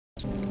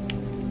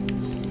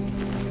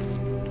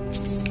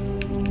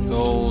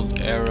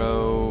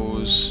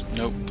Arrows.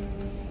 Nope.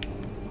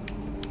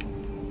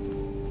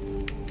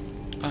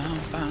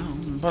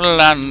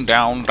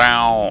 Down, down.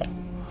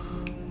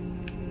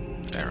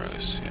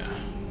 Arrows, yeah.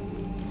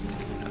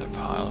 Another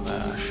pile of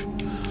ash.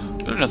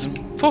 But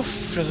nothing.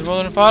 Poof! Nothing more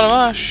than a pile of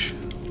ash.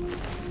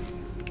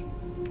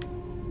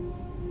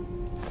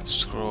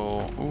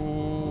 Scroll.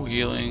 Ooh,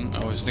 healing.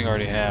 Oh, it's a thing I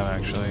already have,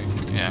 actually.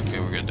 Yeah, okay,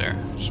 we're good there.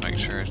 Just making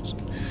sure.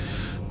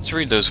 Let's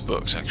read those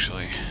books,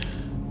 actually.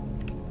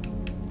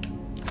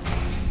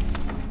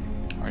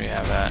 Already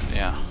have that.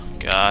 Yeah.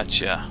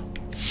 Gotcha.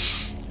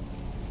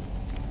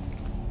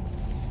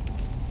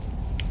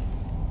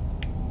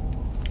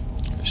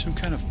 There's some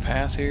kind of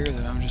path here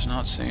that I'm just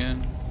not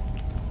seeing.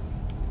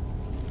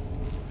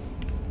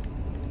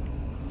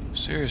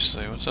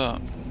 Seriously, what's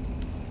up?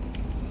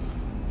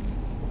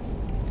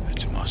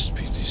 It must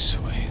be this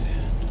way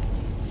then.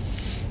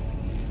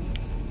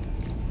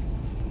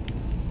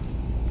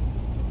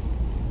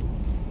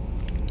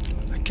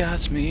 I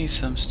got me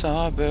some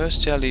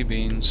Starburst jelly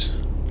beans.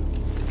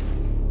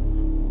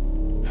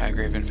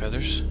 High-graven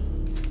feathers.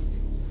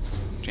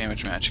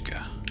 Damage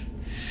magicka.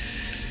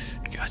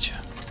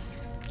 Gotcha.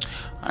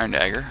 Iron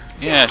dagger.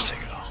 Yeah, let's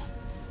take it all.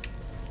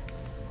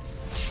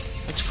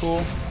 Looks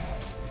cool.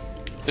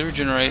 It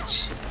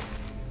regenerates.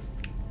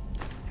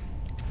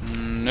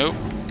 Nope.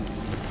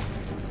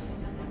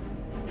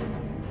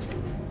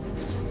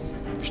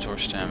 Restore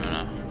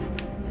stamina.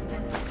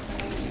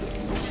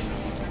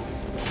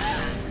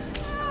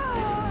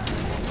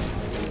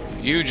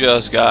 You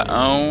just got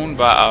owned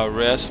by a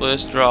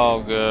restless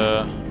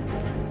Draugr.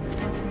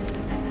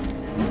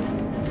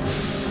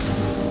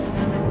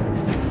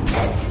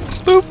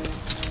 Boop.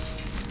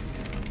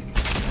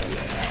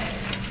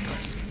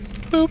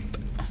 Boop.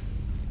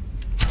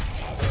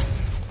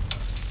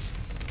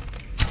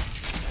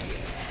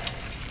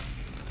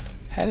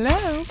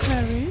 Hello,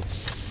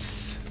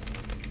 Clarice.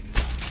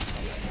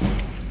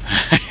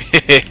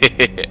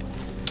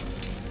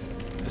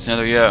 There's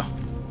another yo.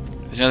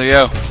 There's another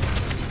yo.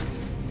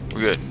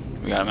 We're good.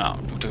 We got him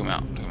out. We took him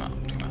out. Took him out.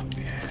 Took him out.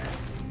 Yeah.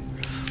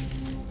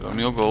 Got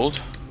meal gold.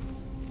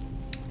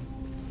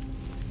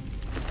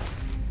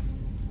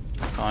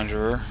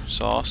 Conjurer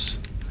sauce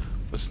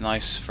with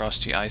nice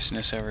frosty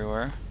iceness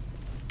everywhere.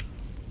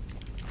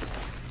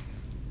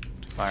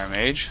 Fire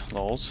mage.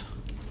 Lols.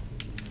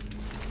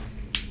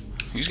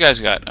 These guys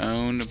got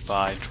owned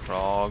by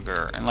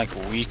Draugr, and like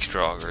weak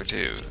Draugr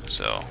too,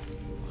 so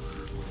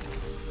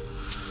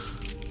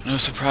no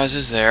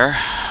surprises there.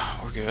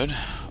 We're good.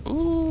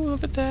 Ooh,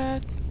 look at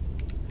that.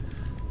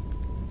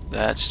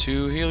 That's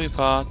 2 Healy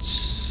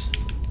pots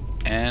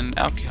and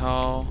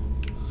alcohol.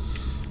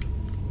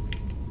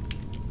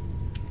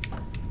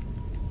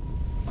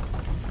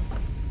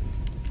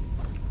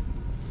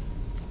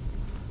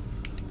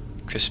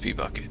 Crispy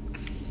bucket.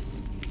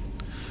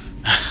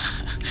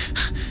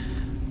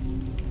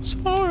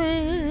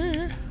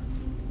 Sorry.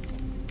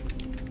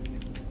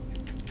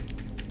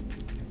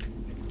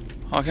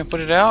 Oh, I can't put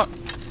it out?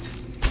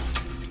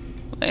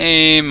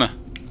 Lame.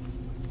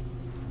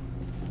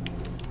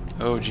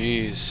 Oh,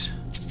 jeez.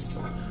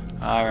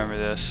 I remember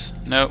this.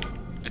 Nope.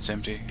 It's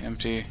empty.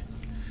 Empty.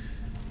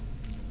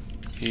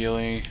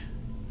 Healy.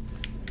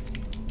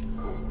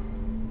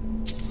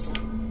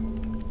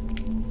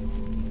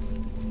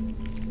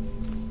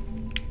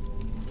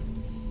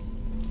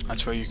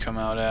 That's where you come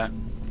out at.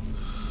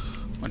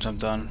 Once I'm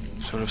done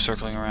sort of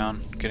circling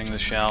around, getting the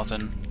shout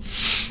and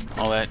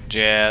all that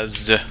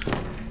jazz.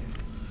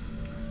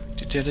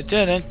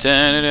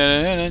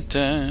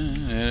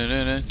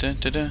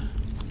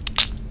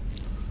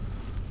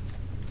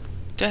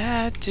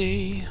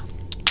 Daddy.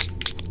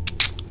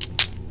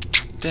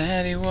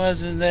 Daddy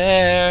wasn't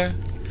there.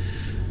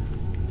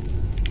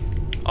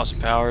 Awesome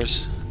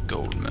powers.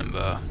 Gold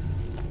member.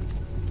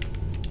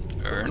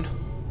 Earn.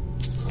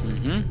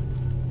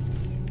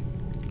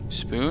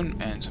 Spoon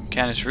and some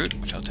canis root,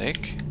 which I'll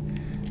take.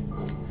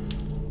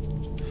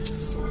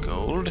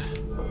 Gold.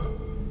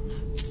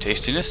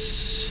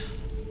 Tastiness.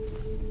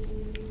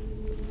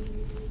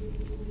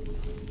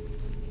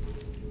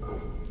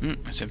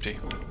 It's empty.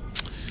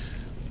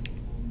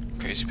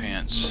 Crazy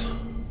pants.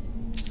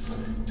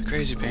 The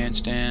crazy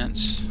pants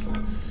dance.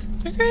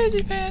 The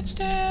crazy pants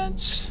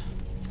dance.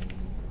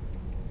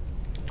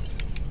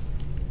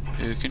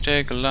 Who can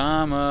take a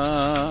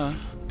llama?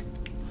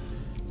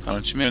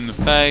 Punch me in the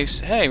face.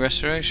 Hey,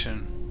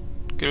 restoration.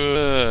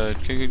 Good.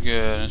 Good, good,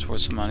 good. And it's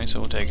worth some money, so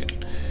we'll take it.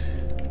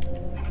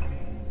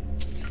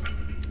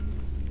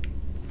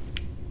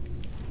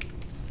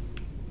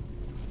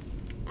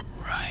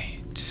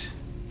 Right.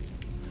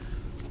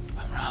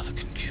 I'm rather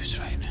confused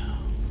right now.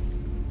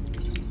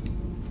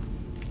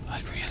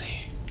 Like,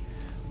 really?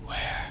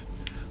 Where?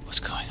 What's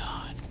going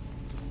on?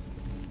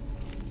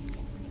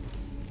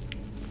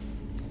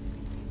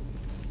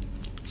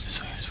 Is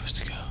this where I'm supposed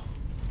to go?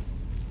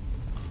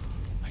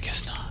 I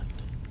guess not.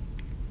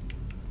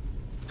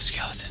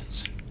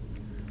 Skeletons.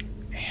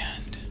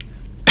 And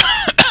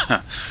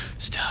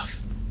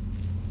stuff.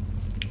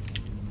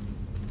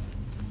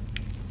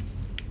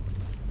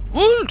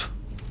 Wood!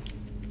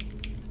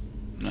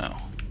 No.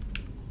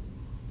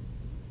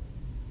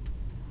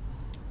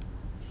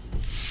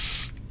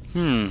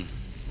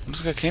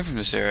 Looks like I came from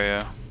this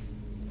area.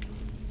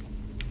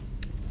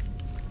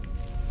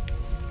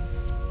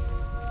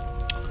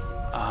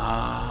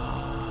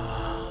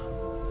 Ah.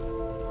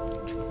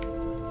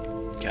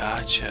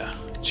 Gotcha.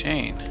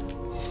 Chain.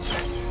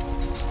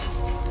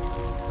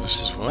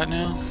 This is what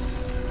now?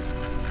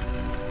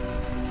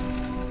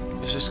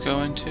 Does this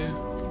go into?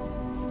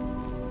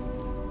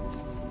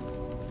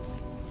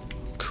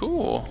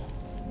 Cool.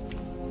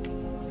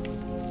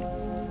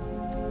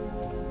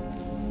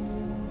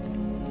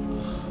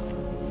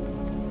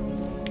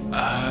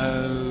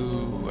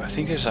 Oh, I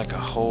think there's like a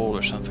hole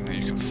or something that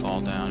you can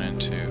fall down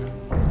into.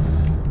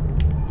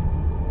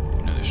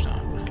 No, there's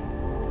not.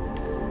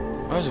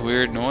 That was a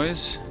weird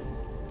noise.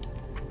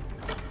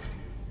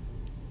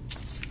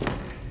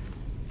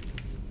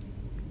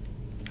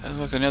 That was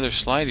like another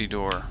slidey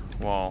door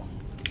wall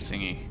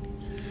thingy.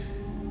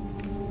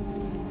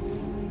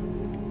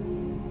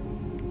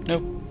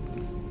 Nope.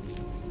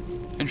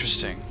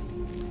 Interesting.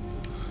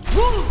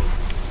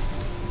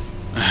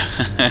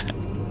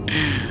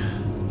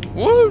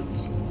 Woo!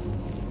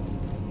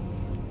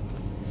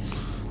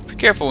 Be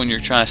careful when you're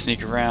trying to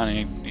sneak around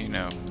and you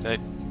know that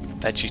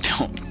you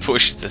don't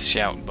push the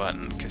shout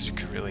button, because you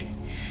could really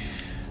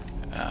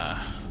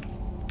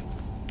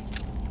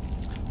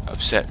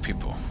upset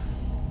people.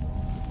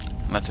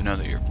 Let them know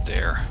that you're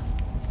there.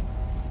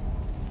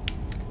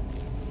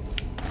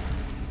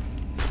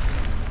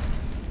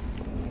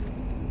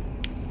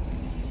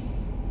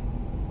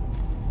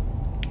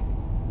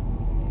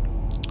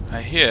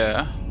 I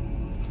hear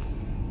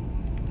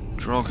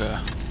Droga.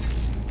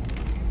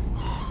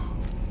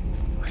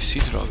 I see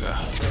Droga.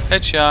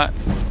 Headshot.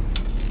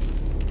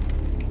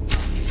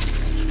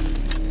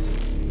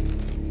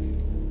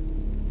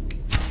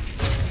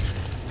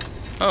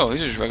 Oh,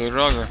 these are just regular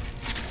Droga.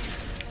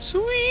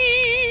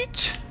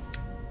 Sweet!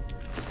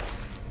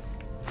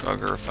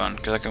 Droga are fun,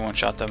 because I can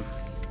one-shot them.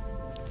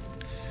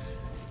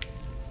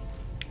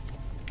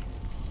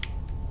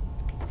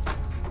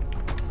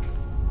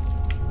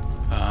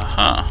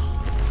 Uh-huh.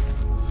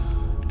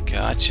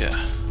 Gotcha.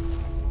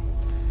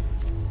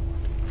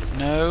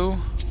 No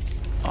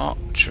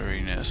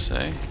archeriness,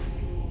 eh?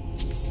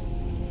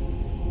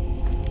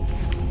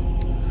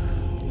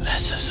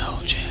 Lesser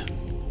soldier.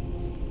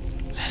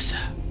 Lesser.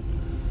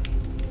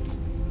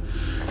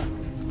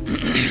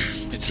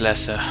 It's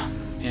lesser,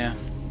 yeah.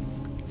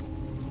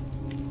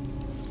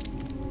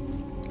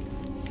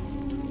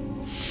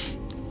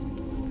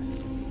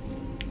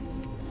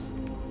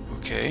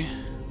 Okay.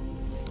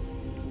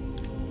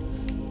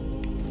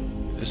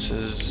 This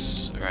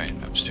is right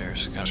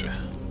upstairs. Gotcha.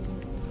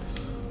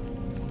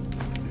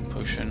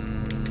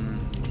 Potion.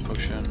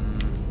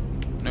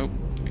 Nope.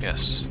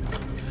 Yes.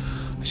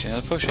 I see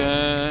another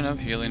potion of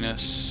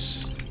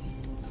healiness.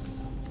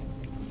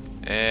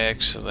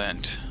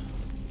 Excellent.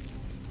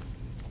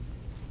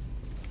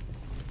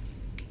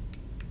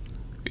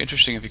 Be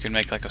interesting if you could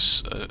make like a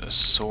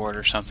sword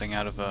or something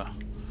out of a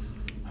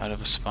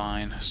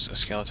spine, a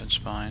skeleton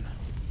spine.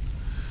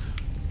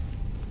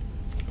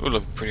 It would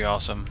look pretty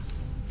awesome.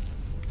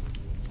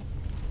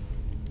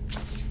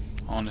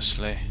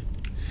 Honestly.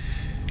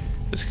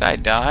 This guy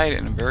died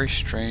in a very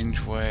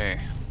strange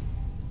way.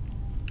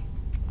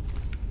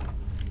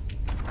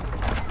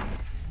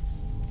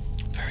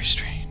 Very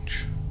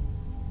strange.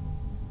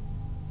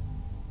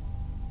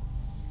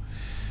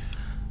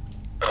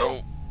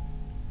 Oh.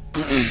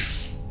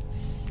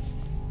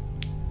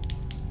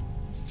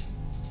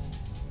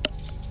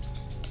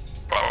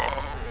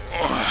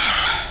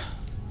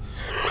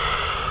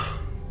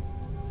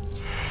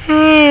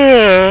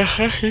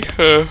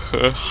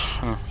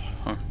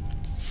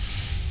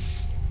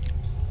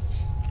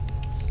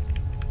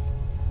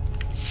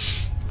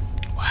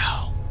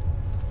 Wow,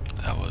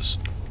 that was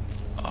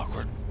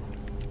awkward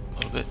a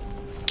little bit.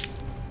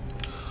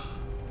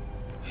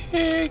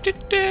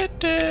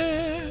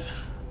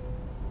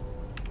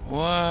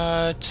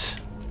 What?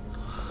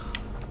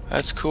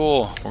 That's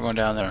cool. We're going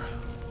down there.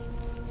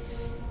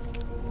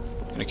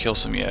 Gonna kill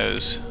some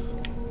yos.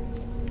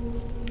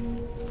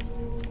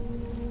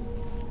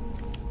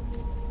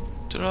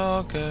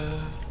 Droga.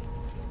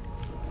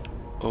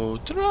 Oh,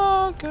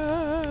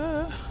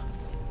 Droga.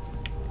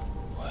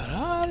 Where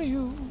are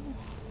you?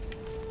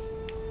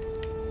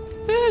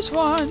 There's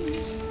one.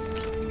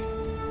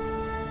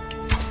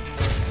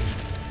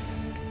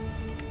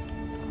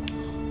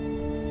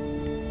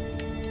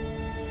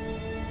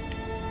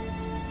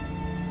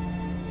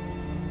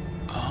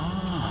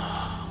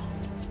 Ah.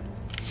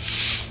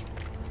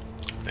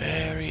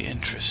 Very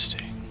interesting.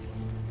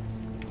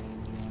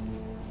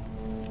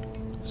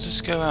 Does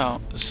this go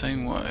out the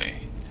same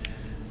way?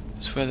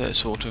 It's where that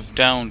sort of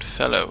downed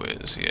fellow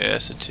is.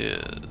 Yes, it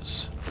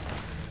is.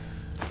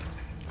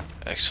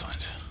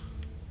 Excellent.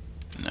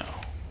 No.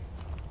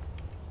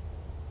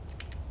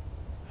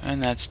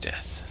 And that's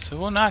death. So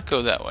we'll not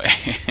go that way.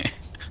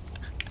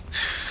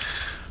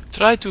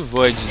 Try to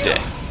avoid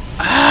death.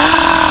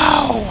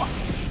 Ow!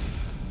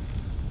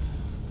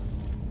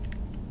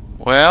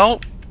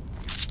 Well,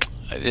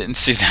 I didn't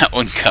see that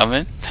one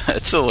coming.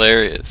 That's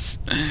hilarious.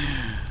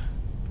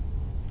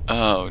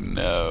 Oh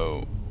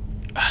no.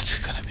 That's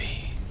gonna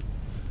be...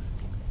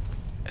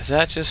 Is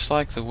that just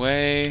like the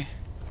way...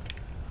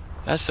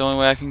 That's the only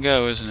way I can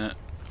go, isn't it?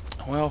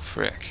 Well,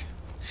 frick.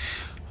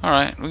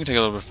 Alright, we can take a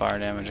little bit of fire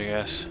damage, I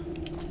guess.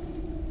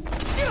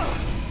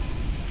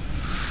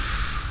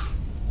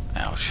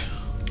 Ouch.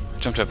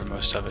 Jumped over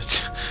most of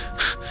it.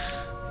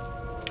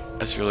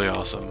 That's really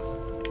awesome.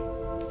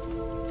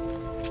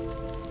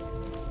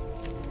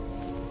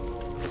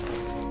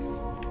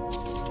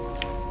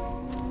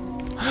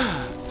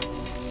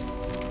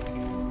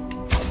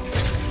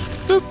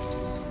 Boop.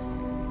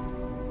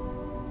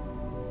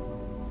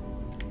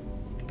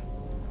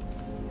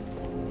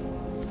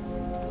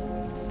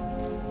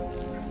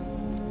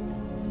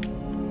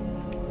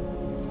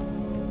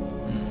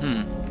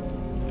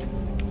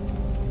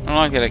 I don't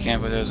like that I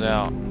can't put those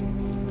out.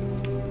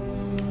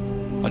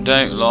 I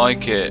don't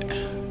like it.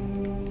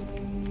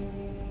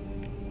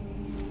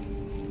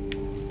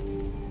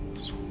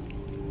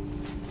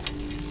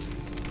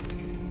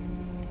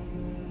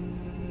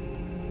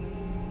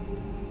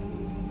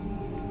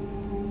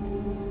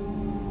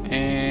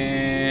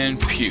 And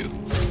pew.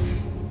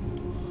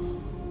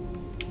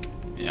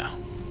 Yeah.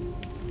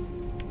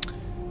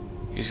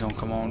 He's gonna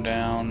come on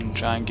down and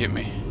try and get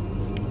me.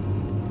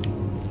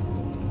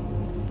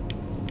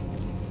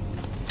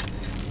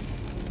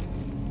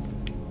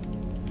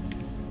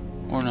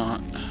 Or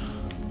not.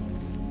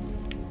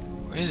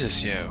 Where is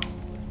this yo?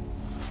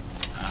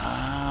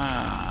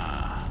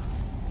 Ah.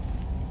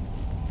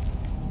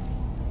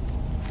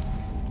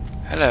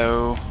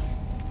 Hello.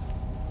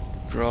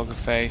 Droga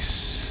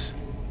face.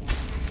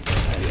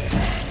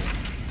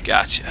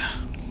 Gotcha.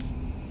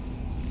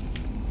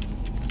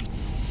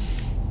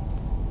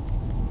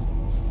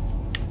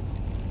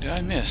 Did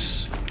I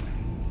miss?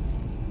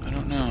 I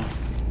don't know.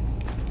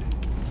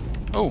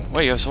 Oh,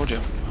 wait, you have a soul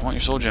gem. I want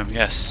your soul gem.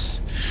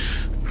 Yes.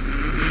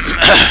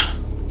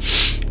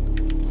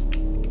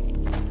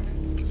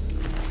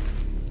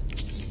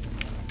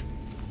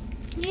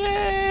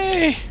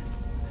 Yay!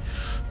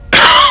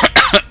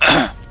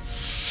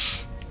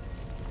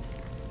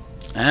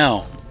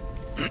 Ow.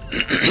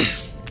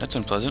 That's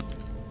unpleasant.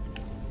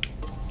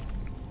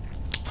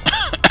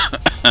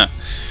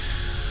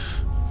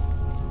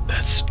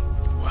 That's...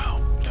 Wow.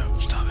 No,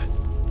 stop it.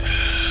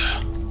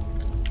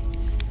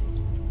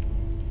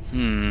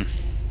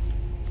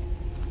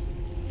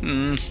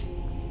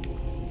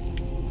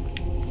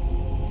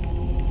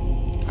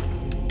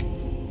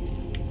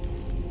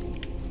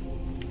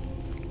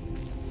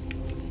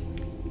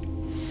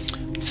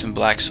 Some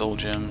black soul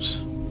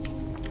gems.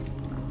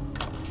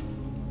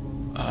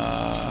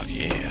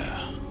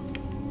 Yeah.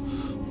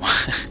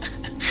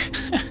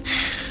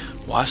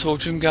 Why soul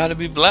gem gotta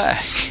be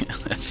black?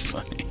 That's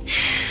funny.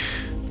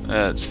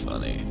 That's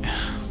funny.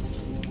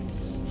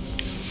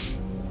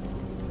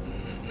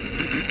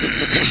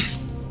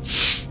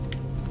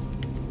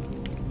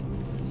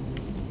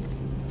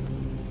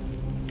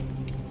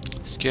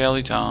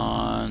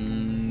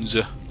 Skeletons.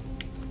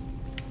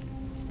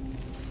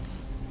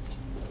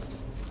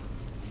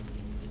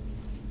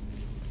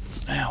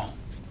 Ow.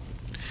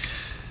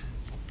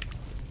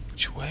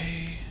 Which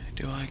way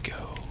do I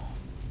go?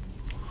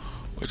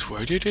 Which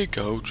way did it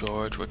go,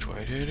 George? Which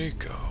way did it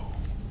go?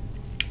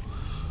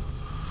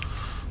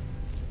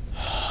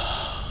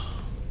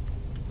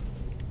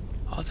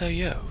 Are there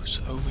yos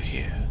over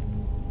here?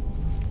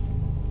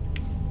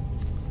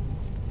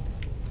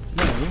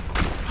 No.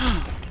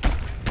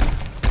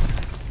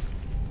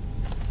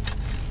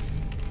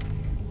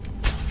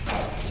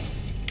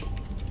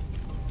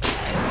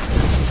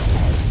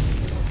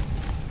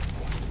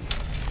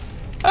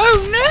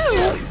 Oh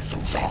no!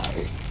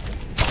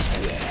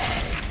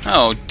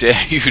 Oh, dare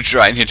you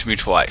try and hit me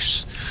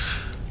twice.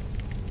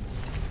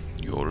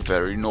 You're a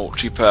very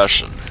naughty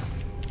person.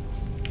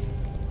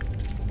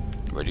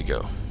 Where'd he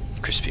go?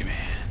 Crispy man.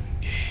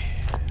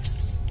 Yeah.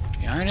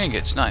 The iron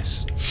ingots,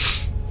 nice.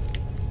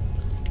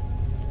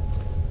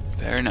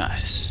 Very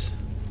nice.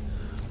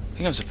 I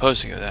think I'm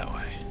supposed to go that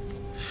way.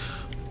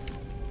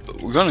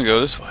 But we're gonna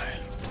go this way.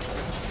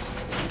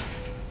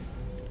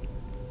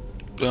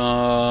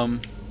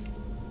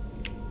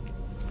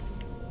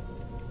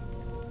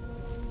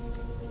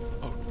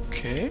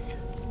 Okay.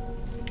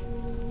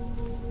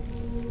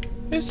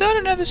 Is that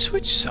another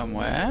switch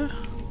somewhere?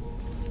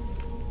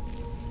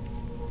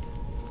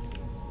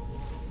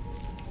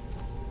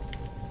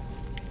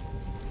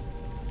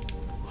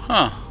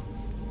 Huh.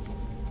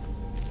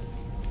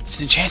 It's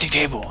an enchanting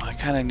table. I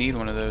kind of need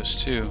one of those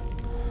too.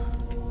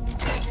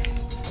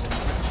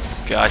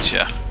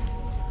 Gotcha.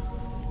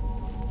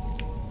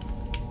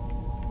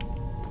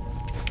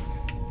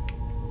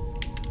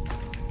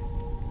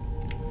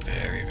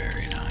 Very,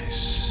 very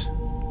nice.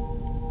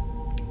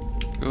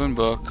 Ruin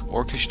book,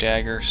 orcish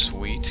dagger,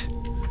 sweet.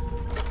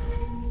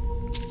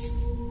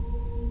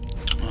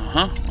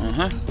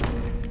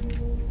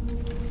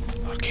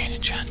 Arcane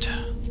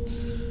enchanter.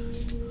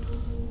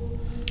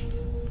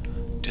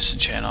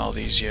 Disenchant all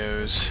these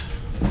yos.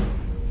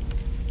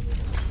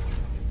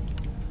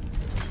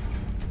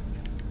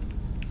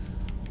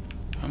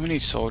 many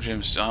soul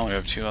gems? I only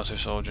have 2 lesser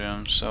soul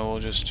gems, so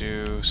we'll just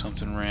do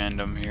something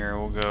random here.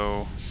 We'll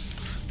go...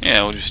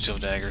 Yeah, we'll just steal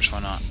daggers, why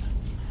not?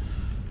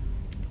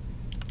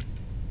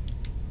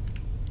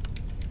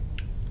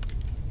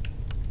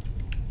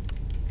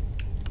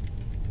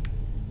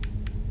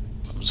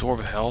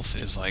 Absorb health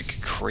is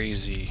like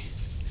crazy.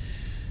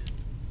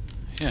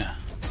 Yeah.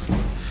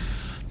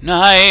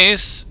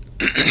 Nice!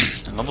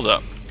 I leveled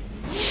up.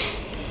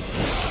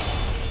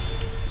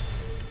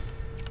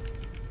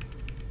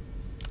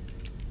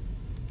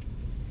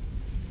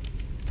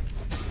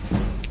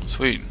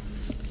 Sweet.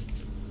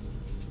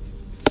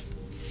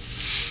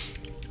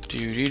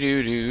 Do do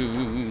do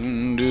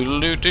do do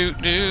do do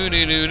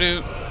do do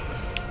do.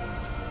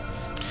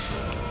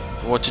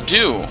 What to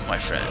do, my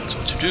friends?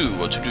 What to do?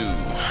 What to do?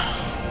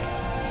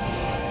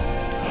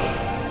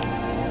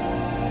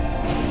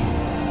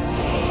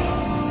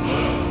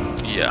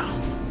 Yeah.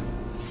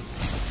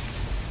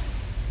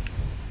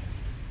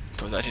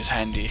 For that is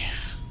handy.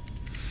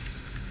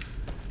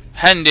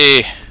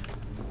 Handy.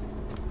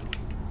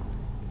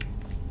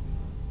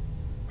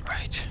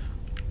 Right.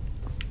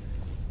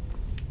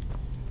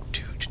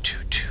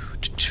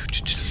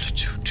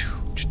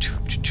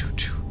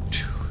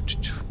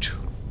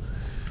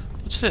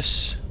 What's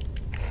this?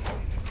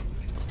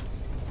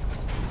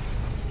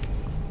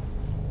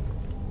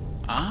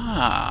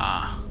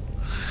 Ah,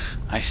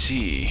 I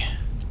see.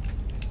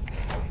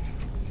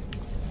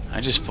 I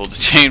just pulled the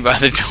chain by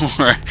the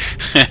door.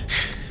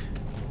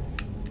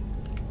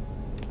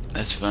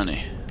 That's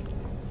funny.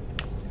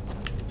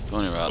 It's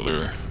funny,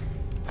 rather.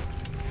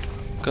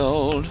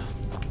 Gold.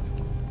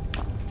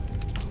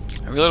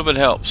 Every little bit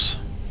helps.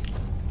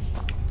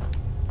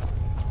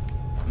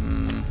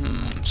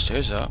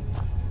 Stairs up.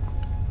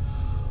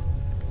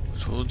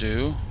 Which we'll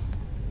do.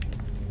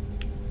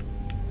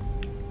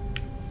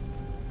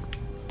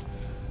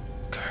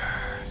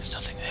 There's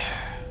nothing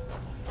there.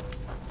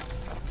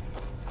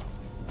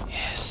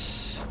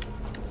 Yes.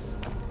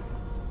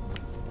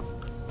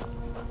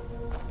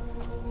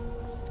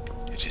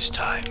 It is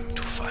time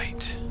to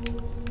fight.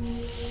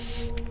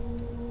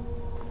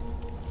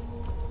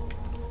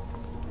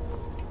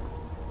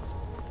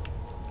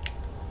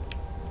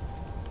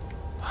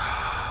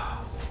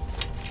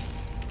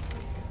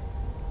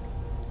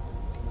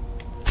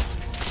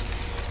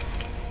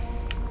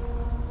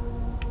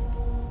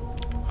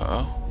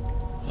 Uh-oh.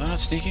 Am I not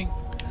sneaking?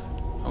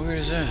 How weird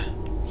is that?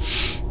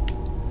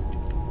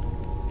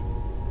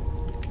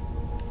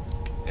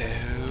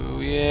 Oh,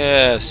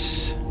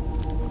 yes.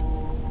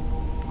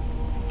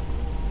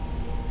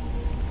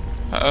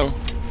 Uh-oh.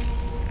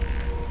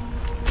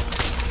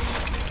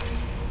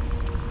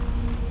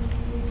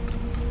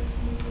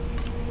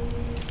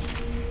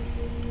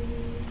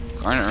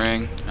 Garnet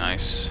ring.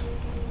 Nice.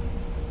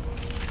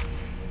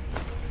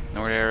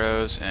 Nord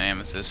arrows and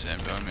amethyst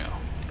and bone meal.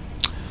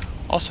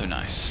 Also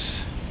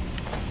nice.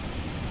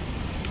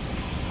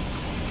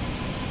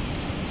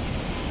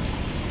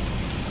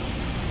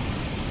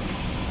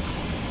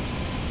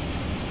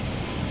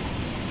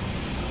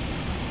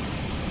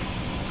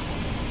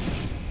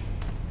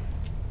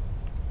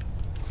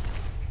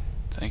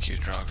 Thank you,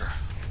 Draugr.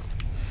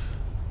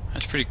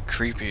 That's pretty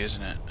creepy,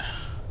 isn't it?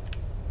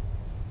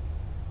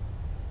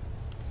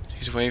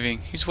 He's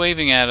waving. He's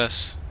waving at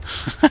us.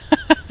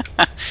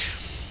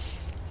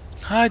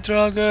 Hi,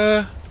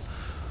 Draugr.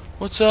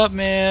 What's up,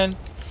 man?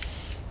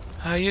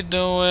 How you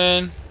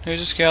doing?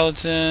 Here's a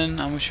skeleton.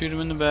 I'm gonna shoot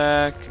him in the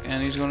back,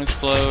 and he's gonna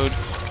explode.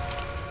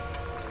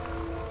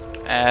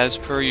 As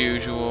per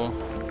usual.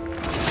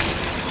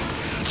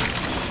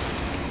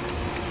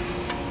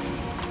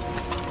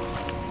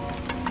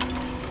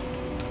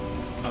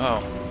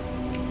 Oh.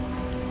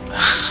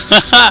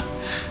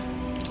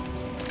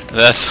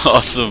 That's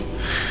awesome.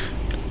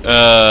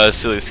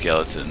 Silly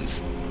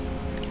skeletons.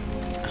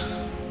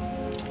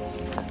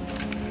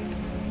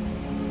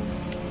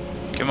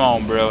 Come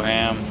on, bro,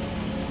 ham.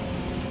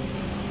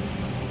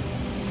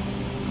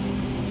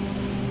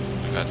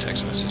 I got a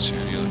text message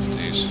here. You look at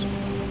these.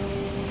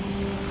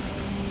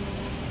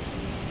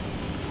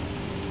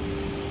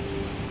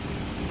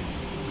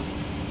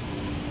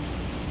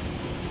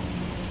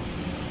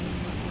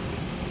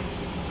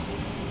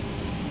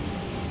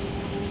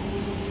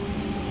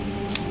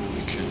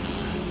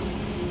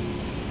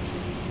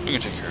 We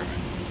can take care of it.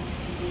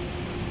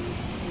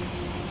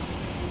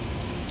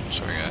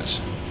 Sorry,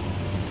 guys.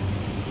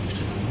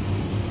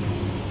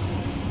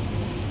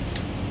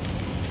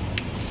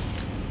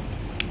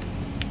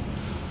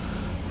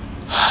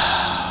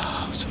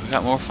 So we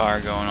got more fire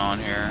going on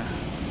here.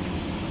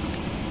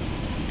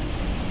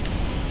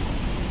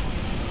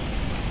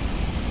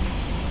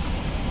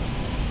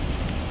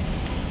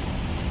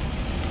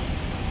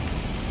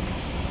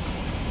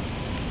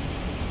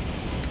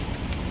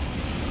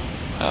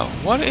 Oh,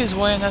 what is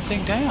weighing that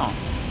thing down?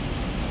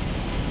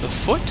 The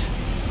foot?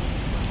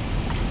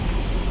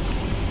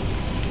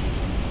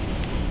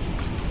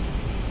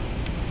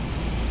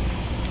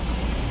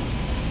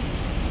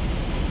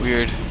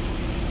 Weird.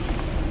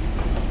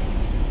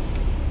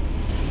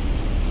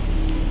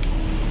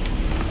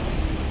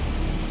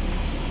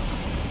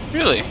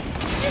 Really?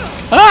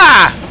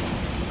 Ah!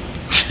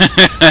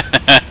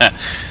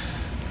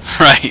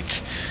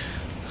 Right.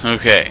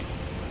 Okay.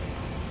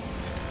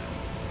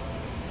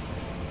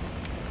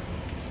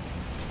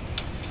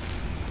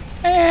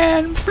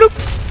 And bloop.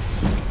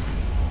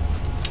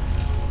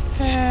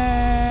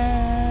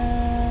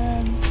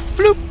 And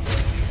bloop.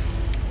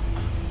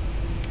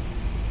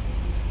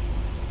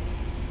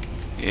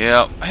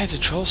 Yep. Hey, it's a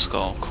troll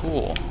skull.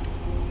 Cool.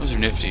 Those are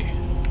nifty.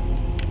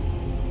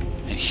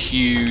 And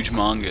huge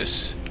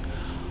mongoose.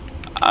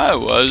 I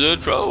was a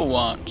troll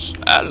once.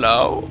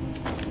 Hello.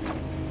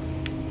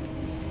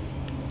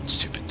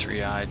 Stupid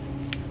three-eyed,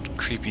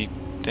 creepy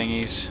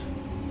thingies.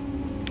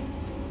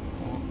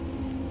 Oh,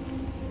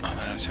 I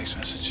got a text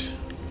message.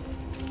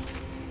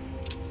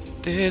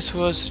 This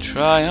was a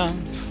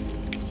triumph.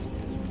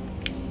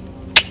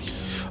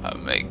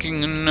 I'm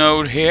making a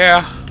note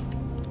here.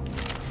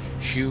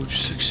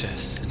 Huge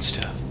success and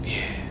stuff,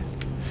 yeah.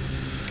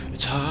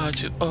 It's hard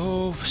to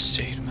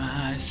overstate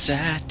my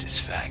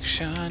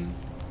satisfaction.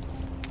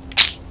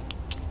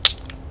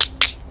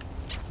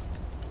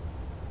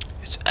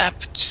 It's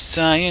aperture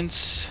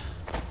science.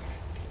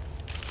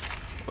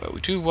 Well,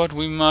 we do what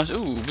we must,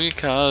 ooh,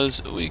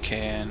 because we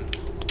can.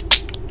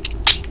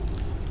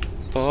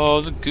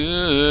 For the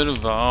good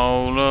of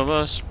all of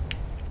us.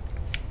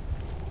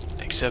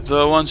 Except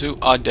the ones who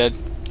are dead.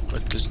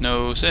 But there's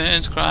no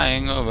sense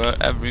crying over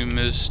every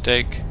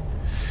mistake.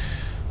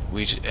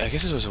 I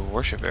guess this was a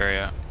worship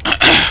area.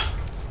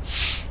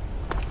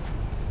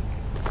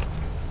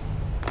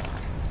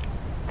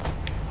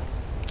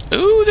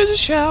 Ooh, there's a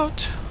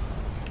shout.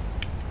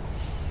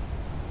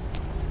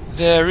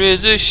 There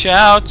is a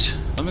shout.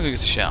 Let me go get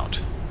the shout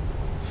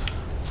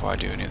before I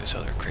do any of this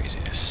other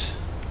craziness.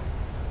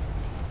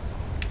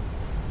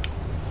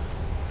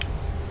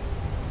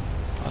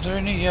 Are there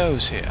any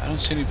yos here? I don't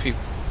see any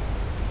people.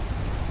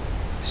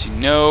 I see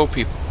no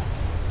people.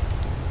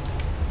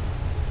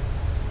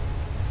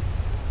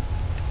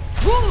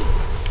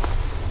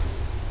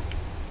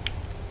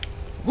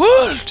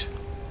 World!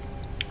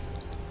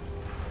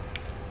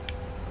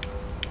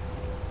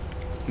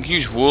 You can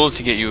use wool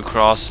to get you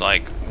across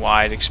like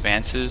wide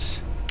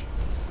expanses.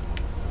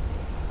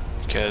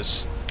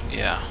 Because,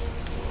 yeah.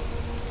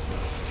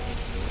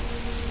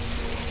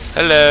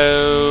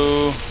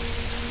 Hello.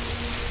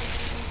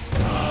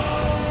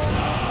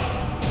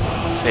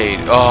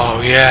 Fade.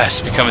 Oh yes,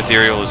 become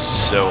ethereal is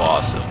so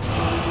awesome.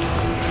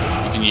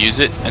 You can use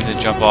it and then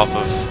jump off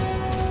of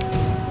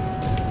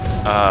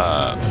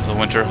the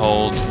winter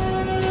hold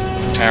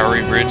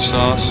towery bridge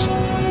sauce.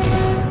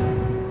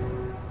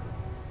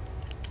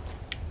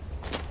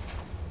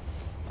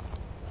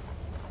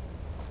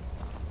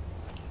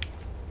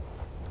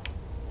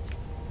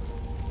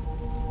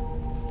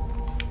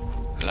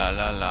 La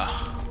la la.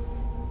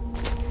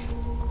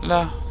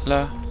 La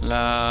la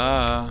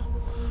la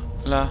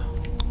la.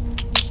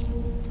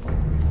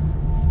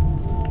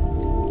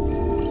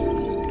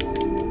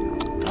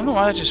 I don't know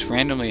why that just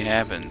randomly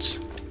happens.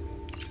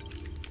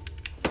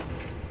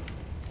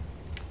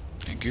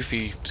 A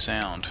goofy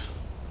sound.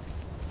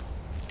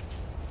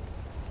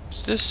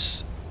 Is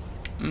this...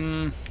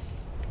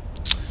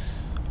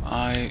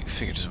 I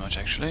figured as much,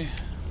 actually.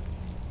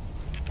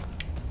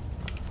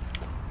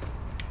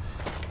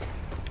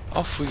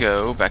 Off we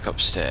go, back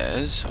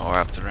upstairs, or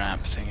up the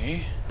ramp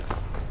thingy.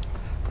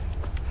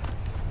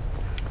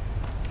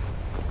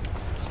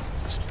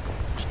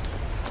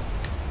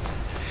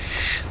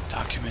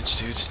 Documents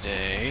due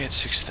today at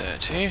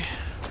 6:30.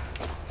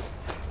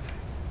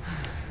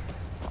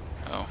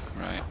 Oh,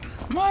 right.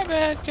 My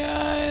bad,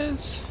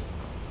 guys.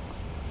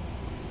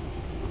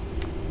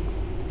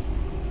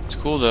 It's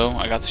cool though.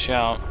 I got the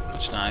shout.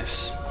 That's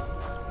nice.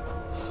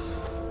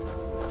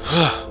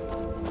 A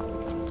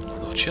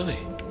little chilly.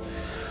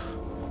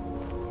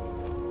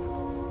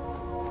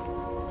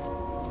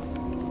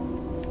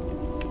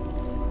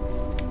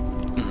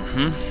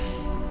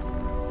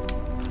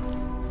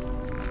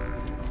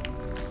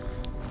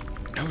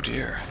 Oh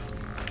dear.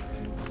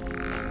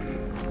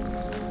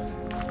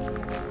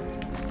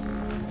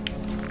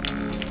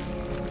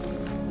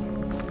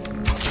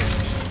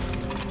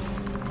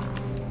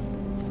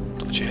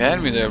 Thought you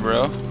had me there,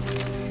 bro.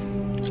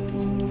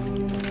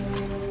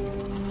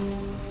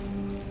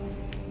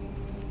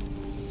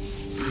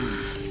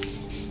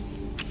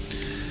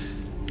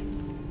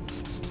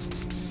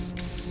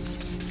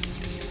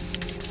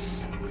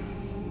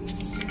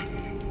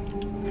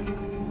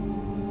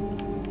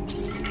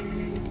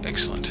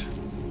 Excellent.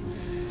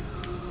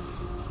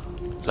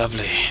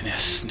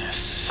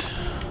 Loveliness.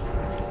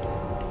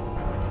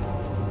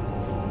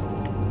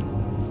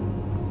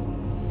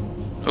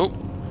 Oh.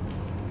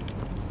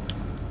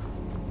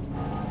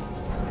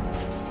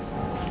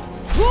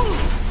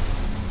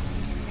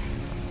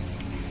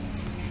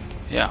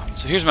 Yeah,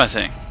 so here's my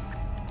thing.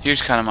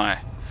 Here's kind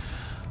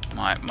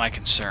of my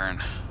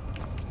concern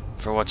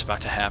for what's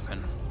about to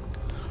happen.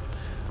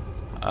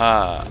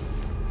 Well,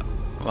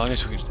 I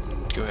guess we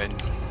could go ahead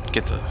and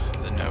get the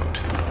note.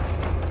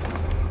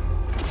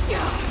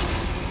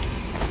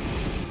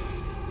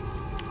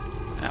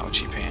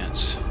 Ouchie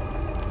pants.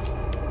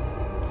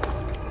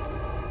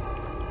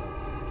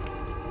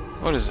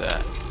 What is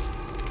that?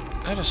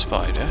 Is that a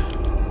spider?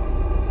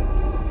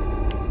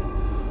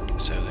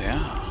 So they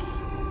are.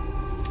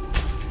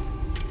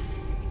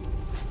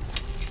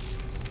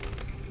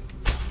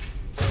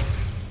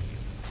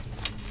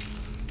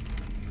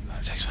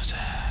 Gotta take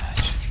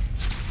massage.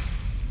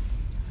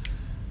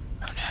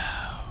 Oh no.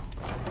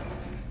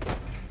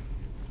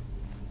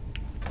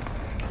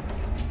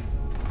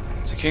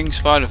 Is the King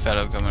Spider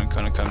fellow gonna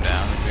come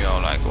down and be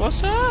all like,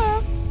 "What's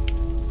up?"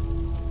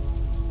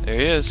 There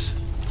he is.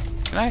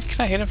 Can I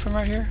hit him from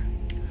right here?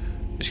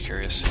 Just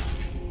curious.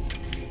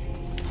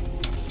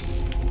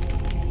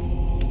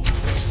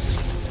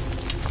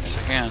 Yes,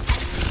 I can.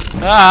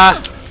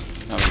 Ah!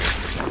 No, we're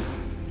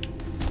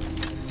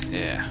good.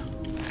 Yeah.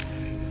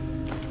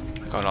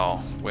 I got all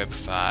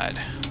whip-fied.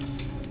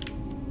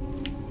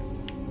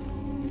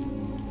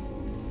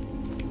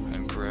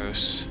 And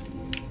gross.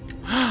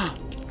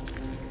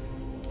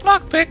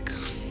 Lockpick!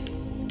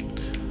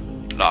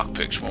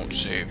 Lockpicks won't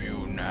save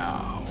you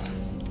now.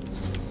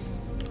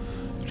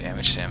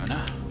 Damage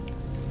stamina.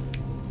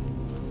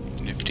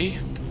 Nifty.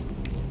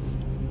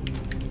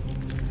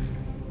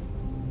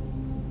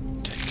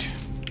 Take.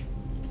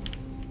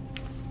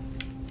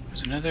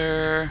 There's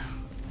another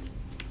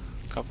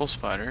couple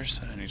spiders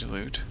that I need to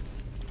loot.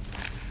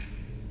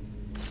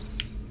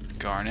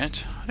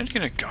 Garnet. I didn't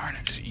get a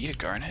garnet. Did you eat a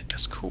garnet?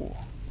 That's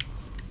cool.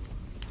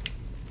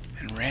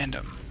 And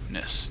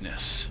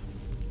randomness.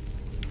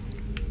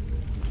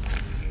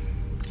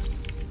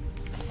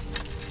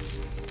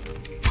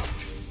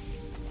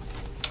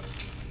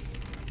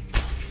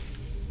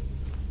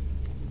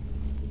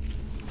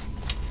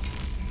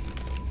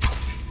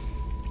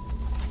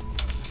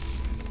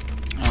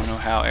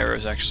 How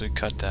arrows actually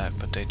cut that,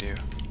 but they do.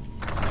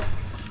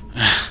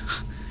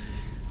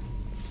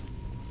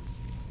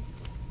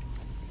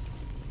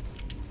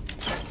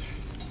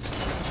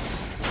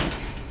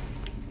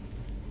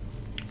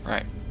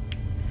 Right.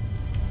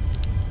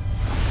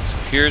 So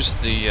here's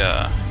the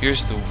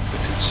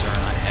concern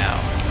I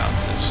have about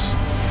this.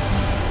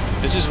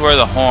 This is where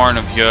the Horn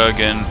of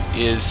Jurgen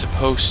is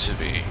supposed to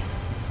be.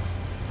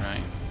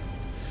 Right.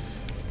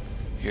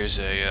 Here's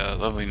a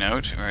lovely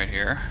note right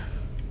here.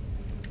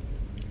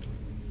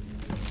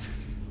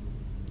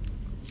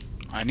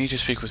 I need to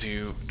speak with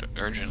you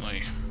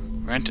urgently.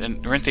 Rent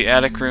the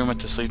attic room at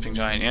the Sleeping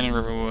Giant Inn in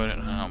Riverwood,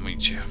 and I'll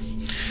meet you.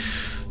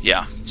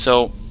 Yeah.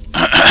 So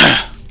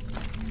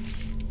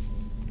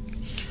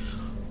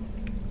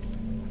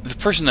the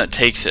person that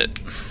takes it,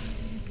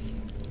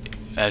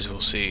 as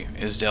we'll see,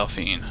 is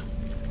Delphine,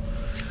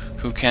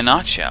 who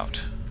cannot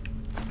shout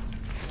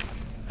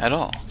at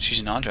all.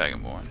 She's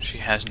non-dragonborn. She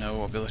has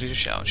no ability to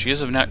shout.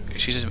 She's a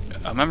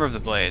member of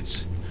the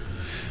Blades.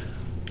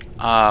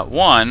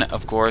 One,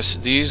 of course,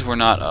 these were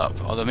not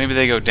up. Although maybe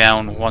they go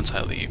down once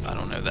I leave. I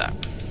don't know that.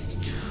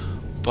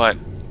 But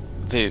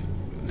the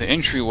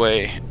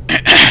entryway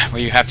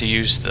where you have to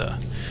use the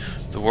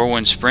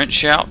whirlwind sprint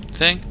shout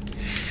thing,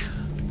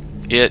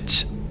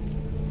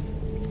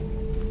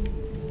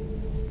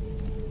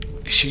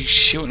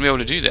 she wouldn't be able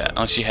to do that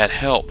unless she had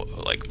help,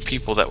 like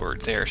people that were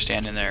there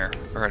standing there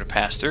for her to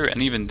pass through.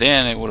 And even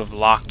then, it would have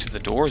locked the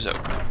doors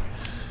open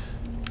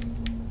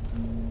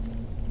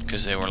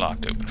because they were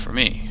locked open for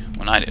me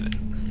when I did it.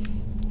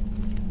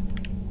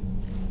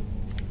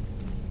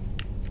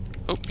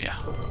 Oh, yeah.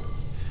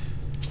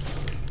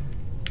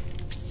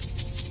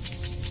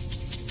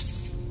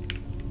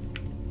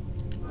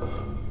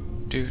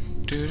 Do.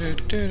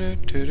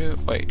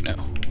 Wait, no.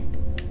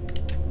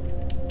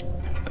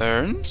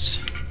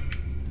 Urns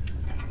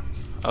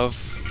of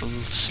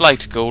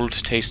slight gold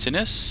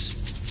tastiness.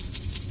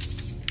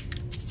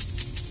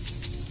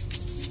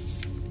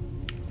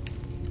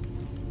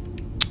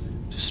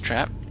 Just a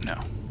trap? No.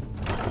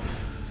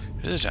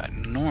 It is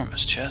an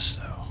enormous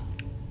chest, though.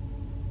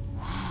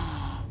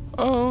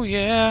 Oh,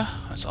 yeah.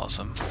 That's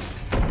awesome.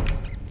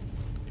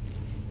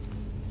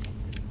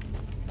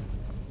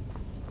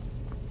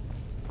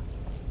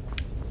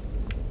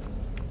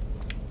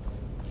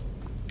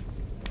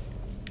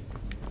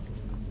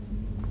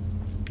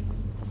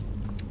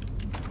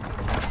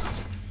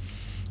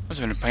 It must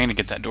have been a pain to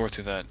get that door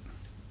through that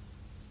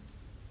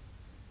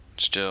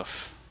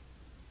stuff.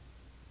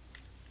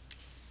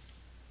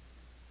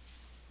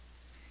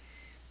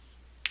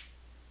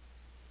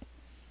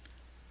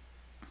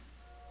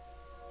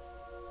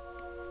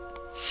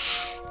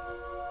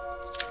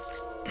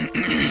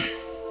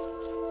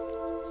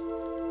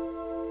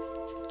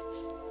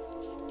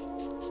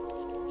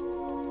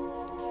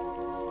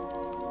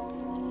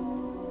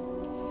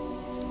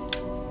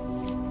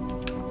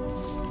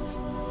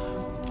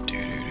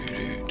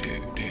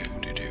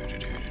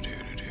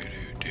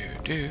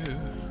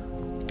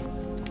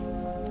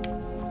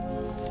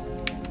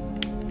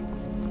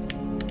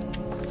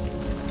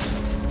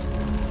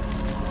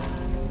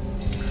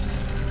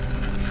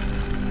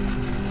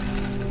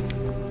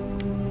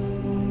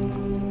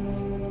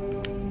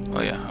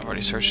 Oh yeah, I've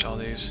already searched all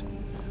these.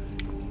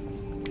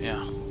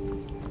 Yeah.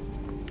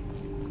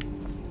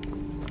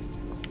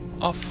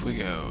 Off we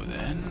go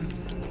then.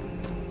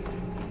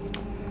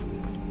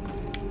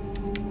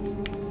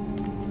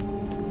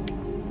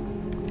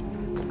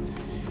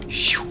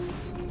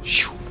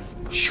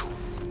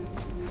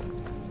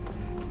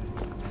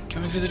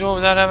 we do the door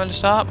without having to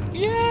stop?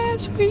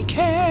 Yes, we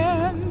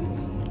can!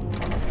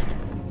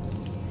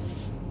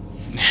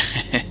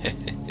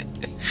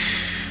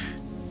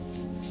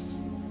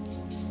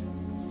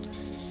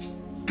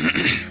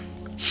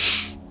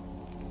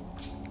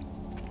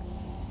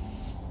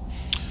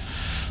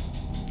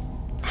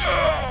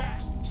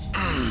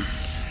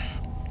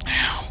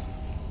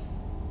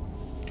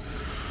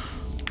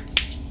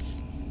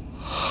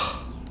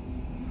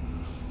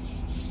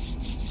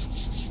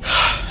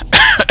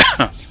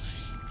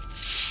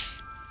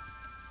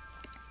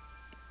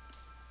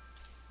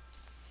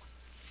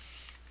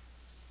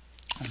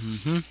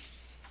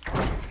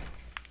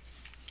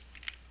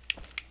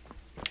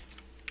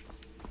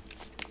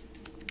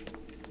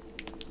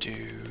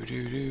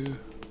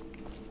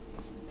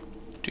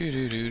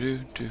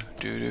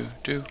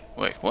 Do.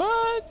 Wait,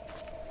 what?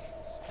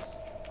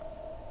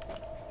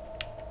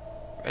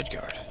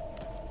 Redguard.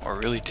 Or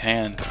really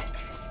tan.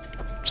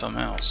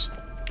 Something else.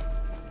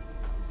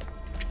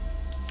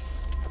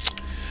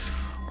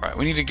 Right,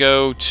 we need to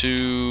go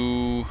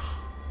to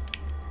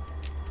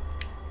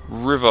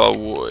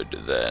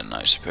Riverwood then,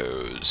 I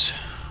suppose.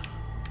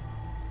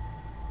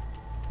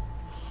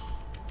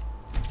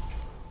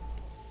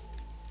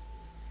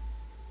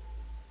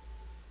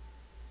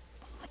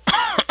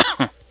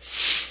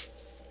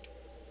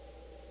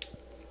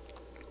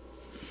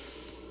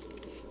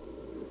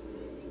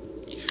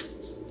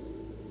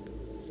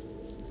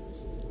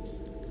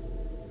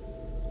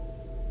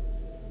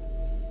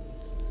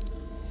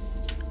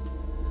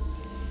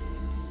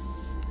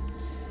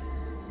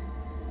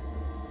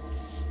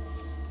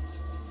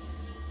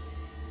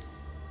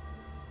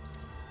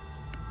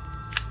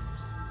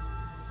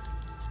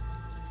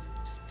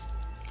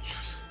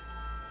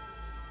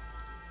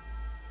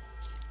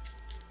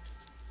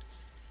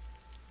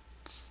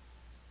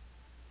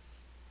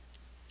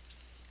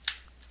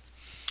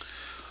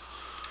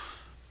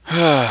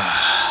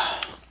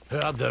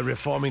 Heard they're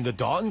reforming the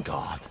Dawn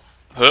Guard.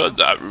 Heard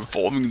that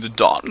reforming the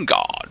Dawn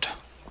Guard.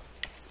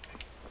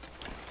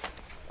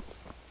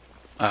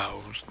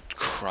 Oh,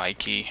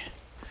 crikey.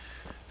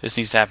 This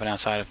needs to happen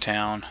outside of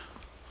town.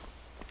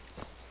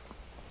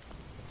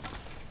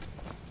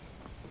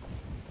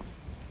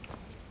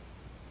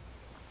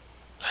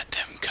 Let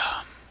them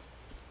come.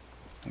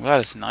 I'm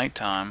glad it's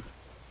nighttime.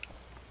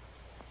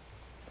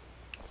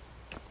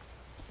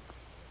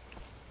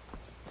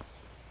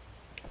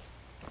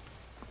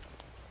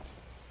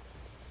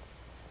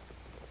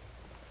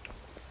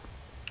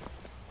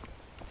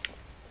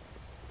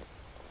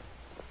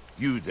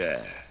 You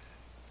there.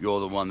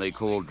 You're the one they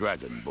call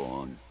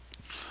Dragonborn.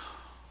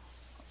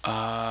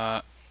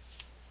 I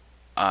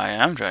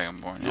am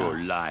Dragonborn, yeah. Your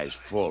lies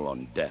fall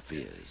on deaf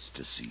ears,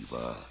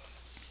 deceiver.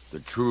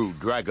 The true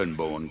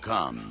Dragonborn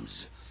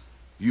comes.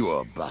 You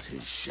are but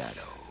his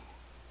shadow.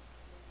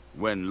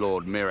 When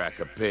Lord Mirak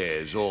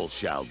appears, all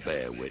shall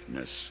bear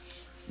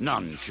witness.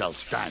 None shall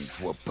stand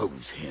to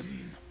oppose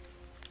him.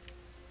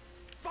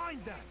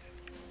 Find them!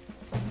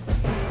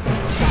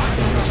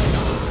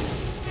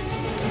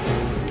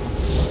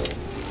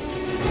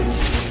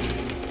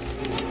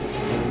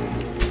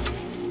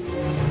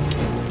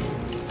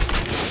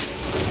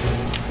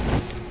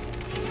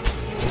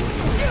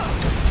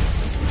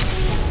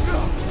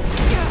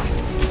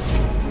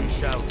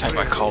 Attack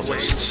by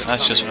cultists.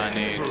 That's just what I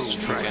need. It's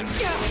freaking.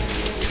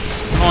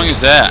 How long is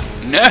that?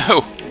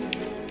 No!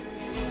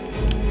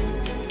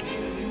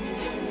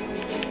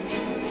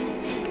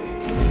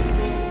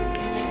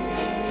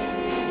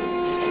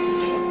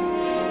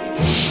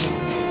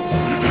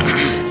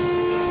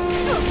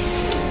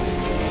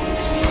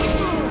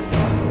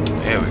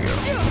 There we go.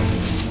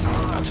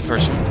 That's the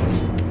first one.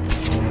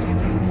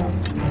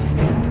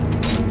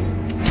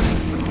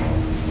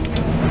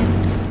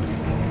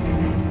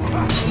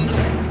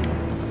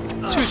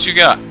 See what you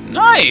got.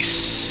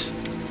 Nice!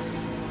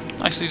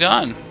 Nicely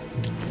done.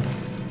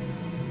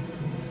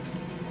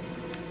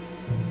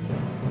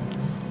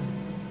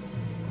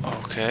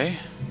 Okay.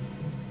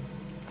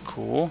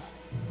 Cool.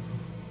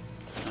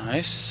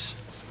 Nice.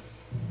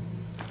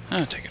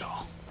 I'll take it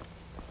all.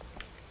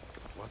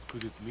 What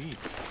could it mean?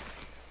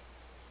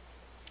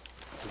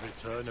 The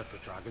return of the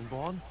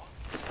Dragonborn?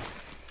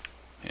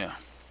 Yeah.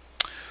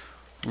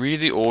 Read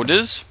the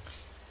orders.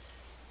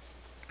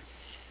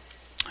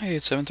 Hey,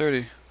 it's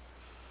 7:30.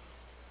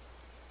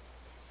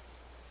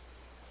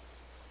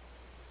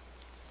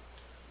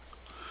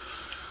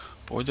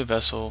 Board the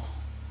vessel.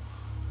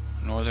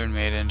 Northern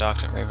Maiden,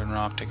 docked at Raven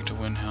Rock, take it to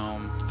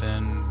Windhelm,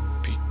 then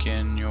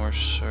begin your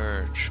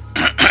search.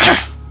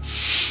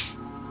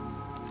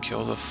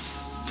 Kill the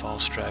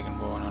false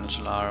dragonborn on his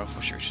Lara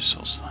for Church's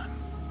soul slime.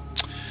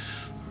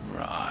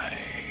 Right.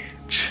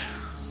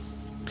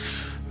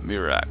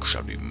 Mirak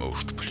shall be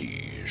most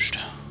pleased.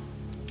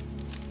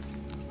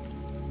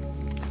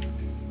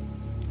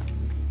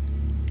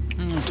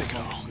 I'll take it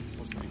all.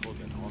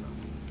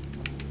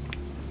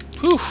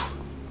 Whew.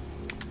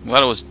 I'm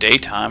glad it was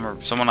daytime,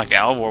 or someone like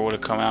Alvor would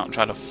have come out and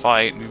tried to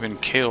fight, and we've been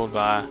killed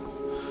by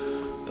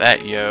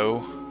that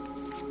yo.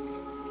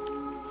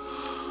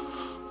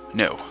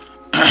 No.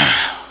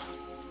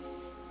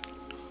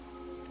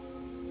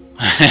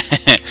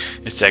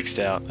 It's X'd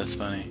out. That's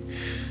funny.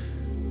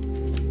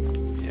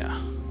 Yeah.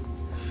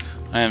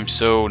 I am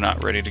so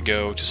not ready to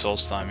go to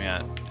Solstheim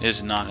yet. It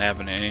is not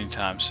happening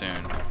anytime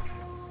soon.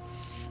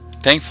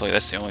 Thankfully,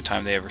 that's the only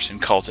time they ever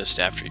send cultists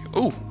after you.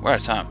 Ooh, we're out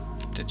of time.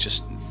 I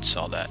just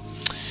saw that.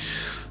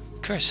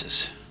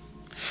 Curses.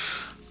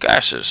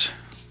 Curses.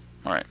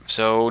 Alright,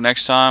 so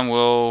next time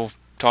we'll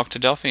talk to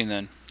Delphine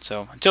then.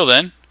 So, until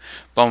then,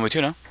 Bon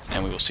Tuna,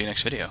 and we will see you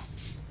next video.